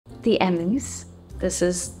the Emmys. This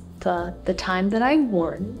is the time that I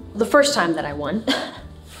won. The first time that I won.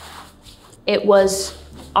 It was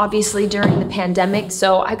obviously during the pandemic,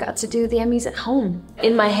 so I got to do the Emmys at home.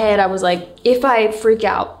 In my head, I was like, if I freak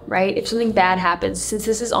out, right? If something bad happens, since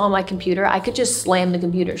this is on my computer, I could just slam the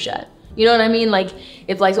computer shut. You know what I mean? Like,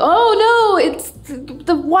 if like, oh no, it's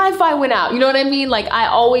the Wi-Fi went out. You know what I mean? Like, I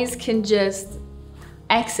always can just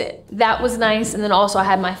exit. That was nice. And then also I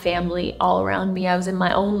had my family all around me. I was in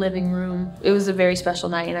my own living room. It was a very special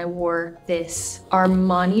night, and I wore this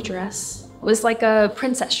Armani dress. It was like a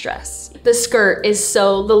princess dress. The skirt is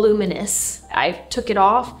so voluminous. I took it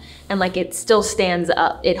off and like it still stands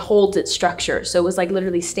up. It holds its structure. So it was like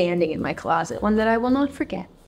literally standing in my closet. One that I will not forget.